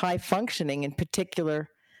high functioning in particular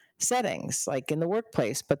settings, like in the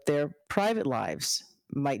workplace, but their private lives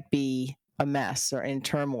might be a mess or in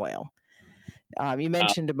turmoil. You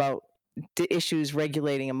mentioned about issues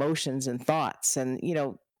regulating emotions and thoughts, and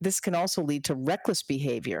this can also lead to reckless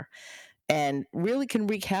behavior and really can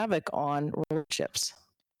wreak havoc on relationships.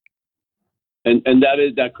 And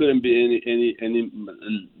that couldn't be any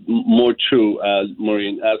more true,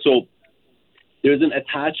 Maureen. So there's an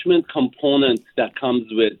attachment component that comes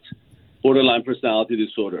with borderline personality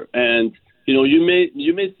disorder, and you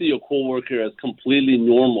may see your coworker as completely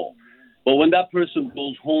normal, but when that person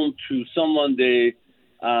goes home to someone they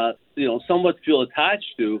somewhat feel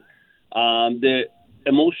attached to, the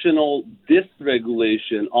emotional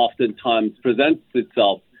dysregulation oftentimes presents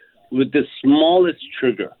itself with the smallest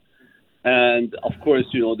trigger. And of course,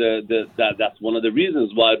 that's one of the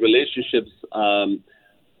reasons why relationships are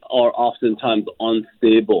oftentimes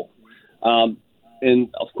unstable. And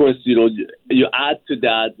of course, you add to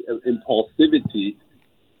that impulsivity,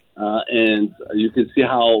 and you can see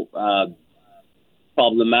how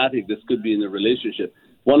problematic this could be in a relationship.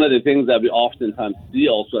 One of the things that we oftentimes see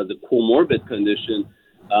also as a comorbid condition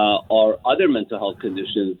are other mental health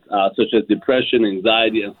conditions, such as depression,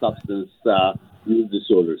 anxiety, and substance use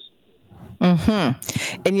disorders.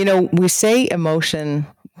 Mm-hmm. And we say emotion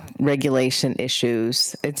regulation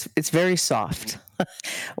issues. It's very soft.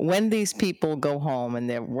 When these people go home and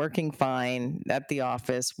they're working fine at the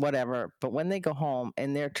office, whatever, but when they go home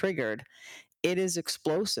and they're triggered, it is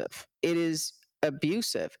explosive. It is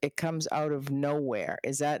abusive. It comes out of nowhere.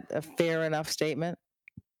 Is that a fair enough statement?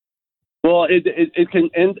 Well, it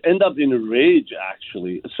can end up in a rage,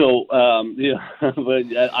 actually. So, but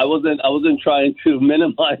I wasn't trying to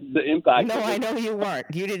minimize the impact. No, I know you weren't.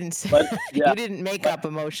 You didn't say, you didn't make up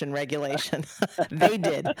emotion regulation. They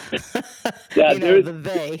did. Yeah, the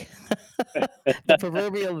they, the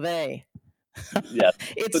proverbial they. Yes.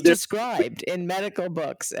 It's described in medical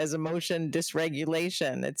books as emotion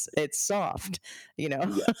dysregulation. It's soft,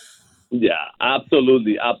 Yeah,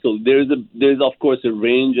 absolutely. There's of course a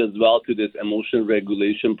range as well to this emotion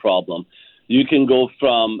regulation problem. You can go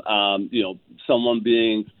from someone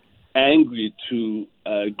being angry to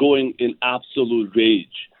going in absolute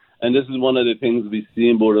rage, and this is one of the things we see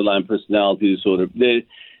in borderline personality disorder.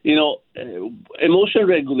 Emotion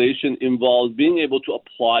regulation involves being able to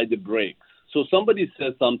apply the brakes. So somebody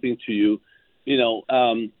says something to you,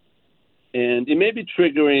 and it may be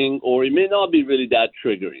triggering, or it may not be really that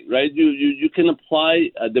triggering, right? You can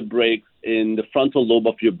apply the brakes in the frontal lobe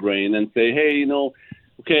of your brain and say, hey,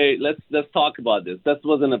 okay, let's talk about this. That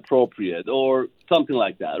wasn't appropriate, or something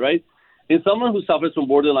like that, right? In someone who suffers from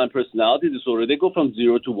borderline personality disorder, they go from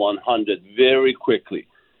 0 to 100 very quickly.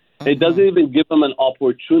 Mm-hmm. It doesn't even give them an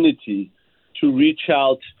opportunity to reach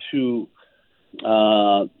out to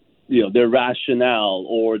their rationale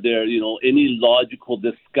or their any logical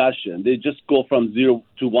discussion. They just go from 0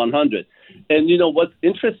 to 100. And what's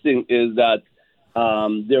interesting is that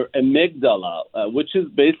their amygdala, which is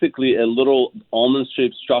basically a little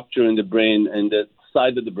almond-shaped structure in the brain and the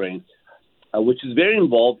side of the brain, which is very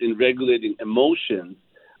involved in regulating emotions,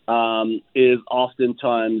 is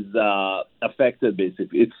oftentimes affected,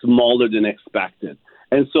 basically. It's smaller than expected.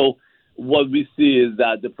 And so what we see is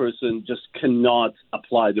that the person just cannot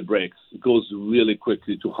apply the brakes. It goes really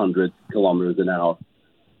quickly to 100 kilometers an hour.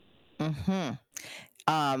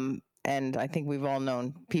 Mm-hmm. And I think we've all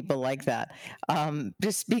known people like that.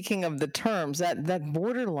 Just speaking of the terms, that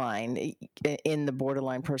borderline in the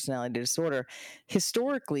borderline personality disorder,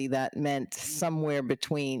 historically that meant somewhere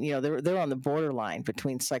between, they're on the borderline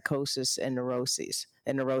between psychosis and neurosis.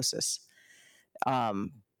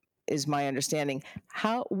 Is my understanding.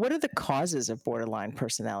 What are the causes of borderline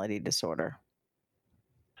personality disorder?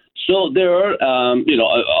 So there are,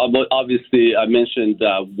 obviously I mentioned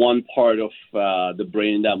one part of the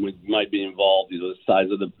brain that might be involved. The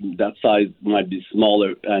size of that size might be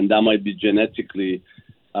smaller, and that might be genetically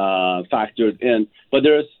factored in. But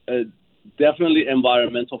there's definitely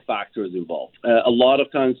environmental factors involved. A lot of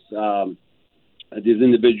times, these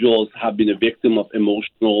individuals have been a victim of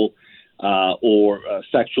emotional or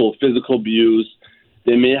sexual, physical abuse.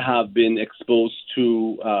 They may have been exposed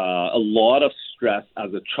to a lot of stress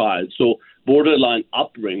as a child. So borderline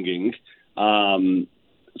upbringing,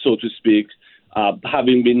 so to speak,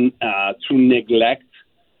 having been through neglect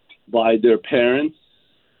by their parents,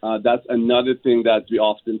 that's another thing that we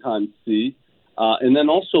oftentimes see. And then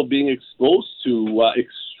also being exposed to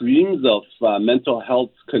extremes of mental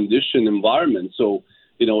health condition environment. So,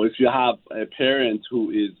 if you have a parent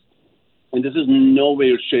who is, and this is no way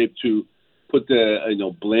or shape to put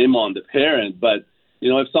the blame on the parent, but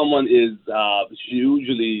if someone is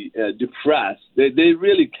hugely depressed, they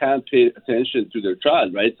really can't pay attention to their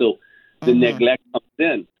child, right? So the neglect comes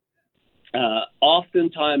in.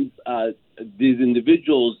 Oftentimes, these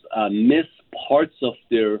individuals miss parts of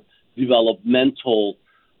their developmental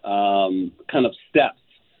kind of steps.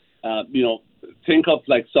 Think of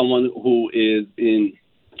like someone who is in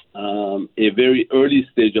a very early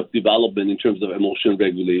stage of development in terms of emotion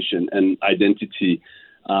regulation and identity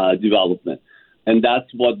development. And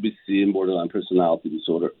that's what we see in borderline personality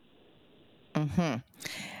disorder.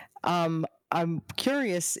 I'm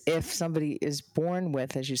curious if somebody is born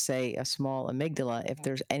with, as you say, a small amygdala, if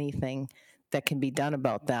there's anything that can be done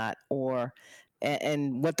about that,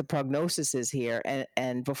 and what the prognosis is here.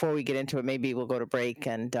 And before we get into it, maybe we'll go to break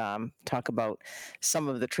and talk about some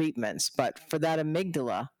of the treatments. But for that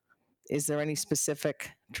amygdala, is there any specific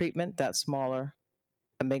treatment, that smaller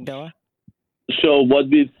amygdala? So what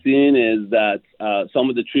we've seen is that some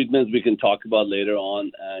of the treatments we can talk about later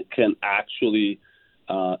on can actually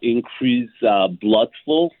increase blood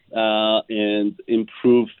flow and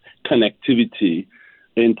improve connectivity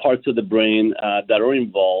in parts of the brain that are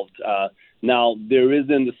involved. Now, there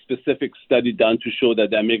isn't a specific study done to show that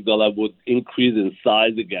the amygdala would increase in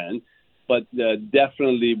size again, but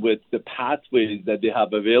definitely with the pathways that they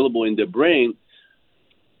have available in the brain,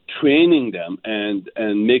 training them and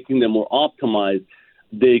making them more optimized,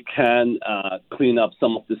 they can clean up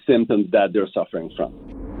some of the symptoms that they're suffering from.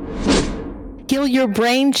 Heal your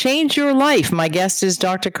brain, change your life. My guest is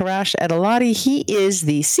Dr. Kourosh Edalati. He is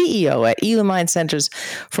the CEO at Elumind Centres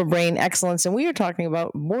for Brain Excellence, and we are talking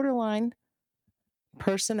about borderline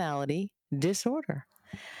personality disorder.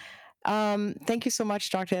 Thank you so much,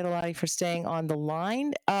 Dr. Edalati, for staying on the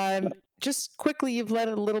line. Just quickly, you've led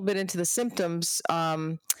a little bit into the symptoms.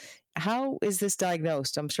 How is this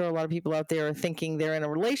diagnosed? I'm sure a lot of people out there are thinking they're in a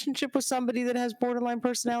relationship with somebody that has borderline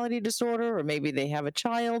personality disorder, or maybe they have a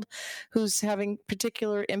child who's having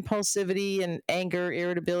particular impulsivity and anger,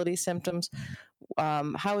 irritability symptoms.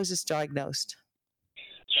 How is this diagnosed?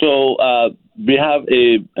 So we have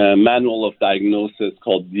a manual of diagnosis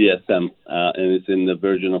called DSM, and it's in the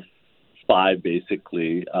version of 5,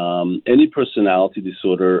 basically. Any personality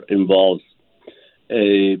disorder involves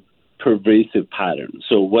a pervasive pattern.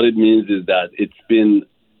 So what it means is that it's been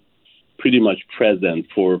pretty much present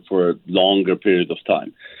for a longer period of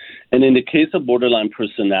time. And in the case of borderline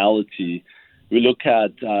personality, we look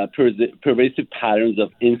at pervasive patterns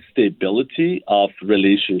of instability of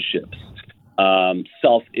relationships,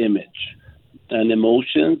 self-image, and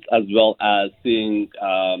emotions, as well as seeing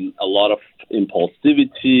a lot of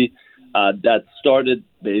impulsivity that started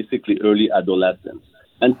basically early adolescence.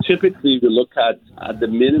 And typically, we look at the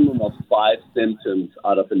minimum of 5 symptoms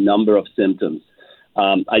out of a number of symptoms.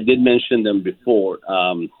 I did mention them before.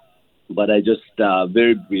 but I just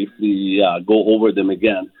very briefly go over them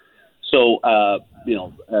again. So,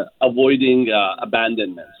 avoiding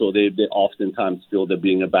abandonment. So they oftentimes feel they're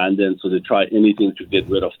being abandoned, so they try anything to get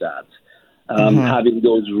rid of that. Having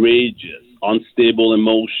those rages, unstable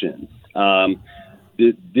emotions,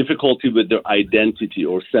 the difficulty with their identity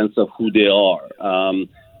or sense of who they are,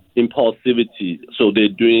 impulsivity. So they're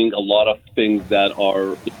doing a lot of things that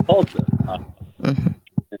are impulsive.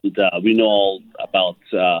 And we know all about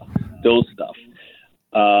those stuff.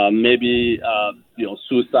 Maybe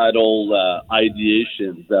suicidal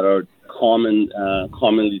ideations that are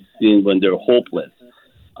commonly seen when they're hopeless,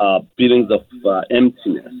 feelings of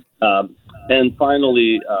emptiness, and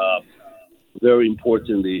finally, very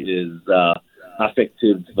importantly, is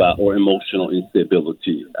affective or emotional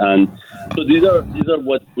instability. And so these are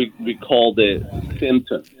what we call the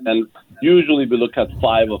symptoms, and usually we look at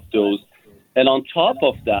 5 of those. And on top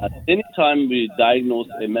of that, anytime we diagnose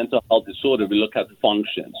a mental health disorder, we look at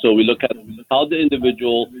function. So we look at how the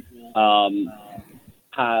individual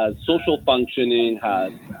has social functioning,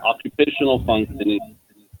 has occupational functioning,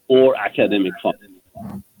 or academic functioning.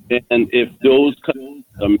 And if those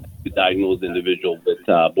we diagnose the individual with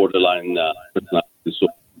borderline personality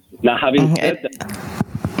disorder. Now, having said that,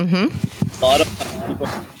 a lot of people,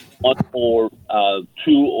 1 or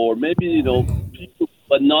 2, or maybe people,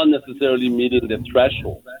 but not necessarily meeting the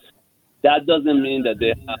threshold. That doesn't mean that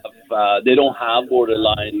they don't have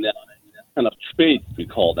borderline kind of traits, we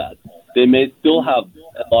call that. They may still have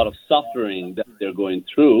a lot of suffering that they're going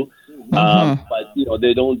through, but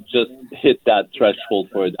they don't just hit that threshold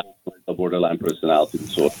for a borderline personality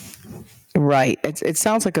disorder. Right. It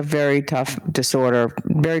sounds like a very tough disorder,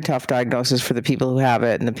 very tough diagnosis for the people who have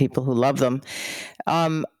it and the people who love them.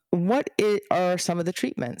 What are some of the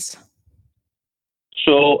treatments?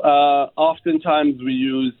 So oftentimes we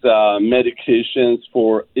use medications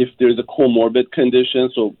for if there's a comorbid condition.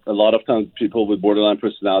 So a lot of times people with borderline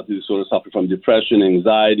personality disorder suffer from depression,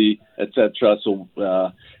 anxiety, etc. So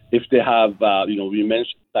if they have, we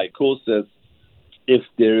mentioned psychosis, if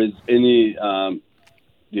there is any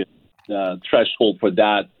threshold for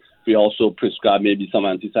that, we also prescribe maybe some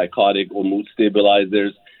antipsychotic or mood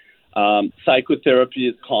stabilizers. Psychotherapy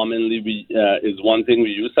is commonly is one thing we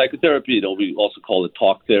use. Psychotherapy, we also call it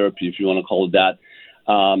talk therapy, if you want to call it that.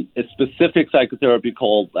 A specific psychotherapy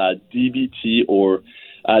called DBT, or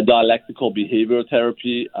dialectical behavioral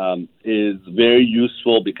therapy, is very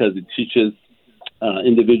useful because it teaches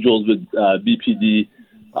individuals with BPD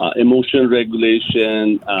emotion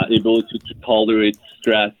regulation, ability to tolerate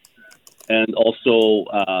stress, and also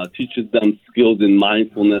teaches them skills in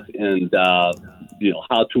mindfulness and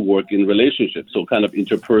how to work in relationships, so kind of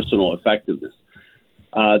interpersonal effectiveness.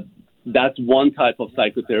 That's one type of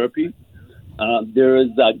psychotherapy. There is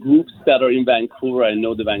groups that are in Vancouver. I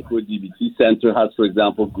know the Vancouver DBT Center has, for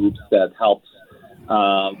example, groups that helps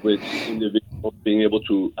with individuals being able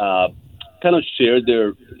to kind of share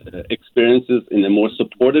their experiences in a more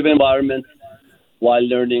supportive environment while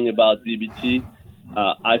learning about DBT.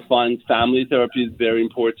 I find family therapy is very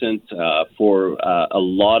important for a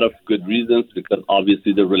lot of good reasons, because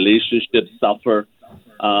obviously the relationships suffer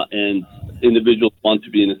and individuals want to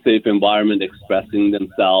be in a safe environment, expressing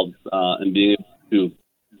themselves and being able to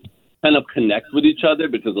kind of connect with each other,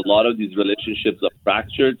 because a lot of these relationships are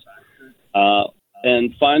fractured.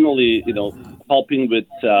 And finally, helping with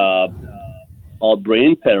all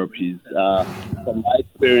brain therapies. From my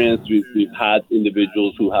experience, we've had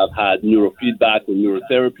individuals who have had neurofeedback or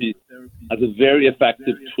neurotherapy as a very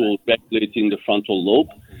effective tool regulating the frontal lobe,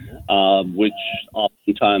 which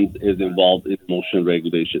oftentimes is involved in emotion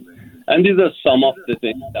regulation. And these are some of the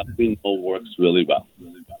things that we know works really well.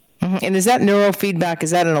 And is that neurofeedback, is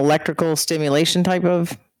that an electrical stimulation type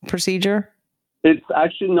of procedure? It's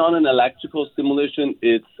actually not an electrical stimulation.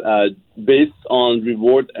 It's based on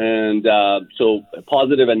reward and so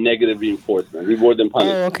positive and negative reinforcement, reward and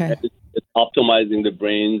punishment. Oh, okay. It's optimizing the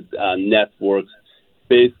brain's networks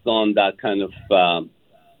based on that kind of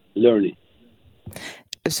learning.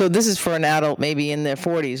 So this is for an adult, maybe in their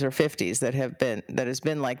 40s or 50s, that has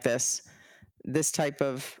been like this type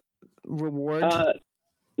of reward.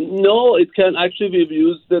 No, it can actually be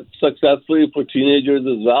used successfully for teenagers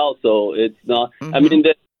as well. So it's not, I mean,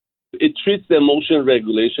 it treats the emotion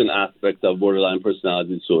regulation aspect of borderline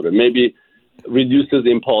personality disorder, maybe reduces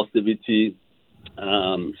impulsivity.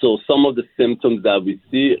 So some of the symptoms that we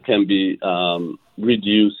see can be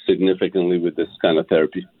reduced significantly with this kind of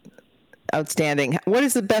therapy. Outstanding. What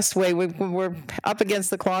is the best way? We're up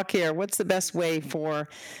against the clock here. What's the best way for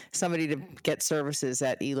somebody to get services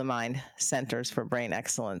at Elumind Centres for Brain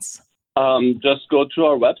Excellence? Just go to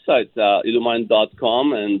our website,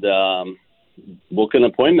 elumind.com, and book an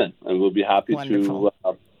appointment, and we'll be happy to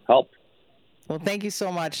help. Well, thank you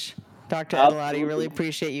so much, Dr. Edalati. Really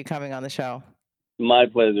appreciate you coming on the show. My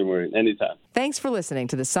pleasure, Maureen. Anytime. Thanks for listening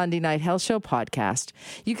to the Sunday Night Health Show podcast.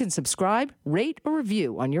 You can subscribe, rate, or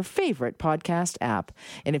review on your favorite podcast app.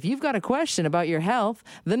 And if you've got a question about your health,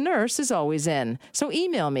 the nurse is always in. So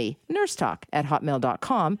email me,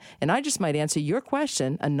 nursetalk@hotmail.com, and I just might answer your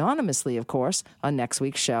question, anonymously, of course, on next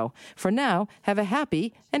week's show. For now, have a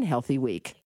happy and healthy week.